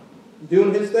kind of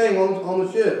doing his thing on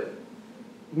the ship,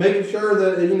 making sure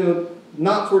that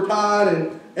knots were tied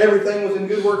and everything was in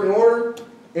good working order.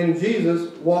 And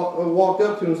Jesus walked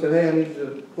up to him and said, "Hey, I need you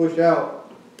to push out.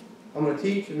 I'm going to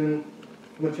teach, and then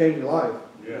I'm going to change your life."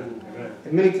 Yeah. Amen.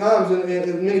 And many times, the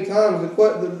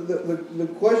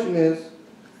question is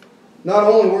not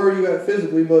only where are you at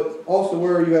physically, but also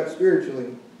where are you at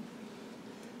spiritually.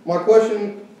 My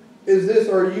question is this: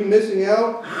 are you missing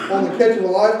out on the catch of a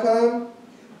lifetime?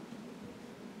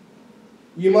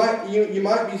 You might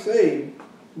be saved,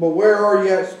 but where are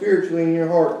you at spiritually in your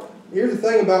heart? Here's the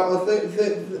thing about the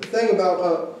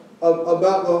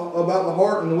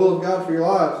heart and the will of God for your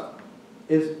lives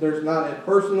is there's not a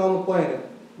person on the planet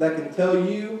that can tell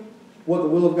you what the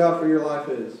will of God for your life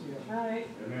is. Right.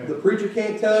 The preacher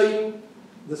can't tell you.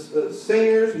 The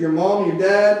singers, your mom, your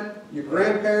dad, your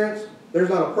grandparents. There's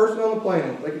not a person on the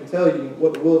planet that can tell you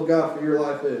what the will of God for your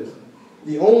life is.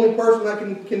 The only person that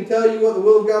can tell you what the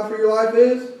will of God for your life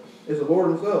is the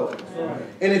Lord Himself. Right.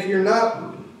 And if you're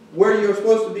not where you're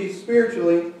supposed to be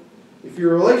spiritually, if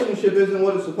your relationship isn't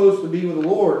what it's supposed to be with the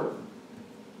Lord,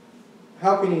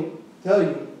 how can He tell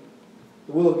you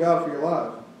the will of God for your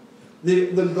life?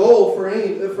 The goal for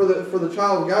the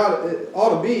child of God, it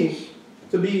ought to be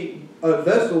a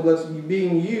vessel that's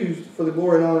being used for the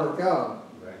glory and honor of God.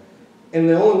 Right. And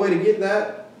the only way to get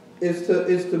that is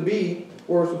to be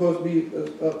where we're supposed to be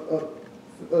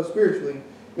spiritually.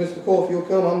 Mr. Cole, if you'll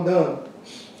come, I'm done.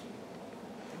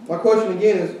 My question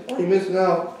again is, are you missing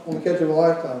out on the catch of a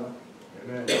lifetime?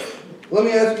 Amen. Let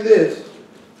me ask you this.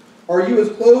 Are you as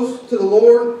close to the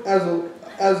Lord as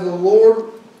the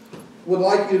Lord would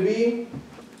like you to be?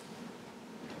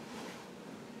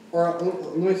 Or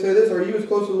let me say this, are you as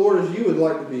close to the Lord as you would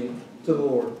like to be to the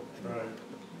Lord? Right.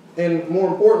 And more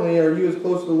importantly, are you as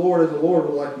close to the Lord as the Lord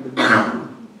would like you to be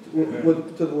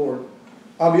to the Lord?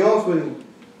 I'll be honest with you.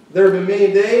 There have been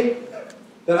many days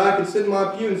that I could sit in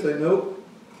my pew and say, nope,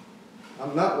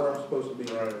 I'm not where I'm supposed to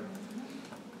be. Right.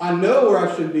 I know where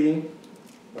I should be,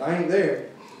 but I ain't there.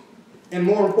 And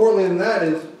more importantly than that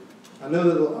is, I know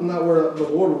that I'm not where the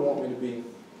Lord would want me to be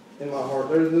in my heart.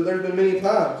 There's been many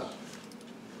times.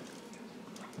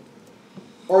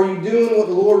 Are you doing what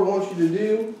the Lord wants you to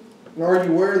do? And are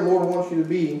you where the Lord wants you to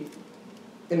be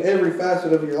in every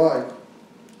facet of your life?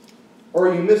 Or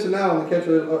are you missing out on the catch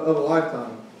of a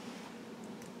lifetime?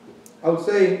 I would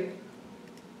say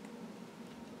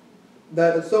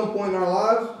that at some point in our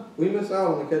lives, we miss out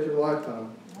on the catch of a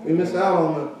lifetime. We miss out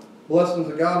on the blessings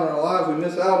of God in our lives. We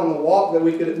miss out on the walk that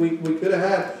we could have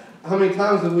had. How many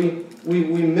times have we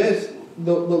missed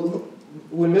the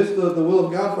will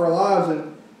of God for our lives,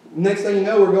 and next thing you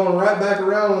know, we're going right back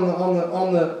around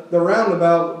on the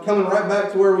roundabout, coming right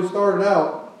back to where we started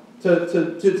out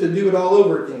to do it all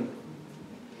over again,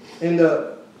 and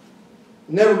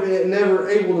never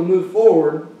able to move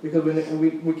forward because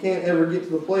we can't ever get to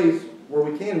the place where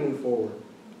we can move forward.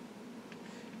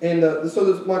 And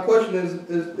my question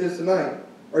is tonight: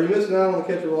 are you missing out on the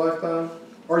catch of a lifetime?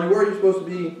 Are you where you're supposed to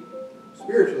be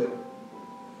spiritually?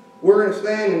 We're going to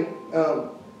stand and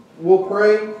we'll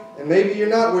pray. And maybe you're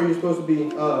not where you're supposed to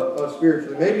be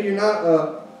spiritually. Maybe you're not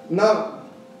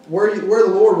where the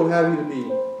Lord would have you to be.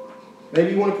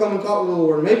 Maybe you want to come and talk to the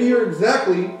Lord. Maybe you're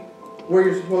exactly where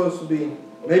you're supposed to be.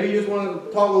 Maybe you just want to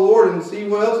talk to the Lord and see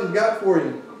what else He's got for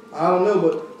you. I don't know,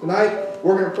 but tonight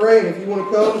we're going to pray, and if you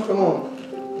want to come on.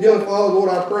 Dear Father, Lord,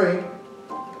 I pray.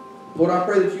 Lord, I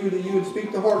pray that you would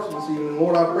speak to hearts this evening.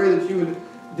 Lord, I pray that you would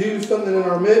do something in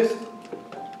our midst.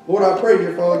 Lord, I pray,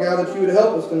 dear Father God, that you would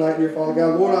help us tonight, dear Father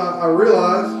God. Lord, I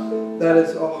realize that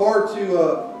it's hard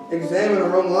to examine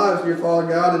our own lives, dear Father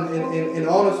God, and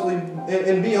honestly,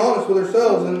 and be honest with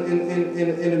ourselves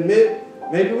and admit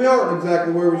Maybe we aren't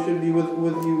exactly where we should be with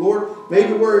you, Lord.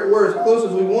 Maybe we're as close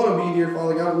as we want to be, dear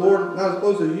Father God. Lord, not as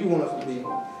close as you want us to be.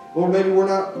 Lord, maybe we're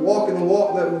not walking the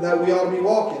walk that we ought to be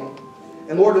walking.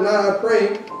 And Lord, tonight I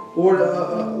pray, Lord,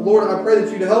 I pray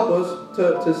that you'd help us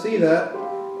to see that.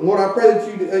 And Lord, I pray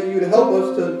that you'd help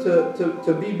us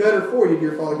to be better for you,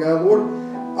 dear Father God. Lord,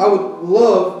 I would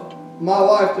love my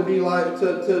life to be like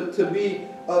to be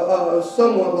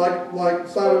somewhat like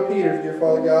Simon Peter's, dear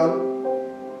Father God.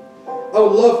 I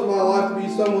would love for my life to be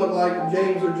somewhat like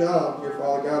James or John, dear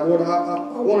Father God. Lord,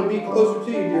 I want to be closer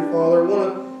to you, dear Father. I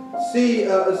want to see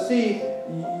the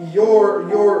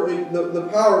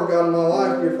power of God in my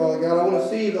life, dear Father God. I want to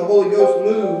see the Holy Ghost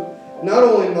move, not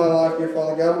only in my life, dear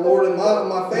Father God, but Lord, in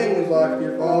my family's life,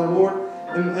 dear Father, Lord,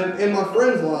 and my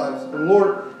friends' lives, and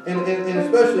Lord, and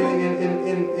especially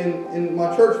in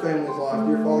my church family's life,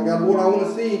 dear Father God. Lord, I want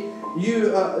to see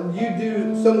you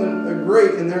do something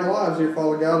great in their lives, dear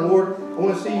Father God. Lord, I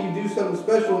want to see you do something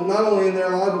special, not only in their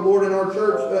lives, but Lord, in our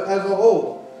church as a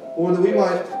whole. Lord, that we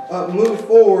might move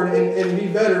forward and be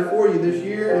better for you this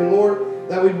year. And Lord,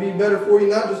 that we'd be better for you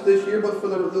not just this year, but for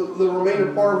the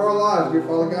remainder part of our lives, dear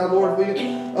Father God. Lord, if we,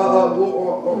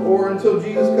 or until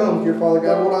Jesus comes, dear Father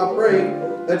God. Lord, I pray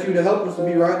that you'd help us to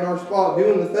be right in our spot,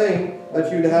 doing the thing that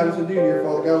you'd have us to do, dear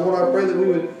Father God. Lord, I pray that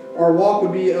our walk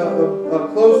would be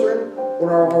closer,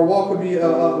 Lord, our walk would be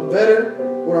better,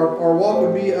 Lord, our walk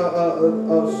would be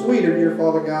sweeter, dear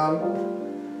Father God,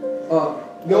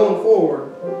 going forward.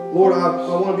 Lord, I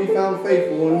want to be found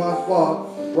faithful in my spot,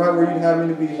 right where you'd have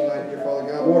me to be tonight, dear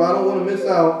Father God. Lord, I don't want to miss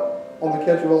out on the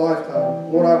catch of a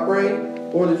lifetime. Lord, I pray,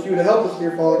 Lord, that you would help us,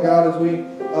 dear Father God, as we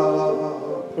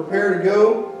prepare to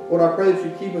go. Lord, I pray that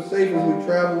you keep us safe as we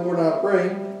travel, Lord, and I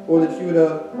pray, Lord, that you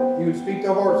would speak to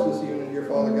our hearts this evening, dear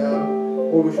Father God.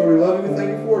 Lord, we surely love you and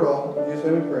thank you for it all. In Jesus'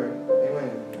 name we pray.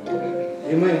 Amen.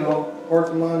 Amen. All hearts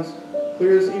and minds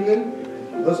clear this evening.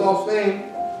 Let's all stand.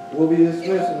 We'll be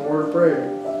dismissed in the word of prayer.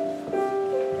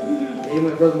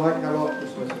 Amen. Brother Mike, how about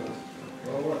dismissing us?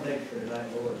 Well, Lord, thanks for tonight,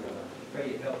 Lord. Pray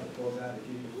you help us, Lord God, that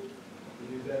you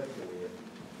do better for you.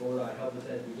 Lord, help us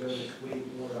as we go this week.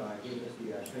 Lord, give us the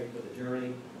strength for the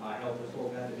journey. Help us,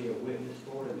 Lord God, to be a witness,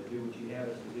 Lord, and to do what you have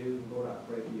us to do. Lord, I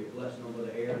pray for your blessing on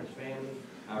Brother Aaron and his family.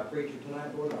 Our preacher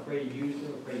tonight, Lord, I pray you use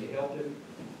him. I pray you help him.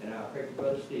 And I pray for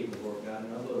Brother Stephen, Lord God,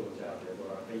 and our little ones out there,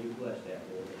 Lord. I pray you bless that,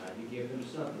 Lord. And you give them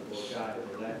something, Lord God, that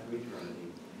will last for eternity.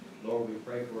 Lord, we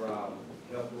pray for help,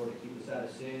 Lord, to keep us out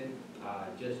of sin,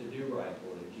 just to do right,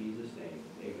 Lord, in Jesus' name.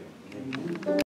 Amen.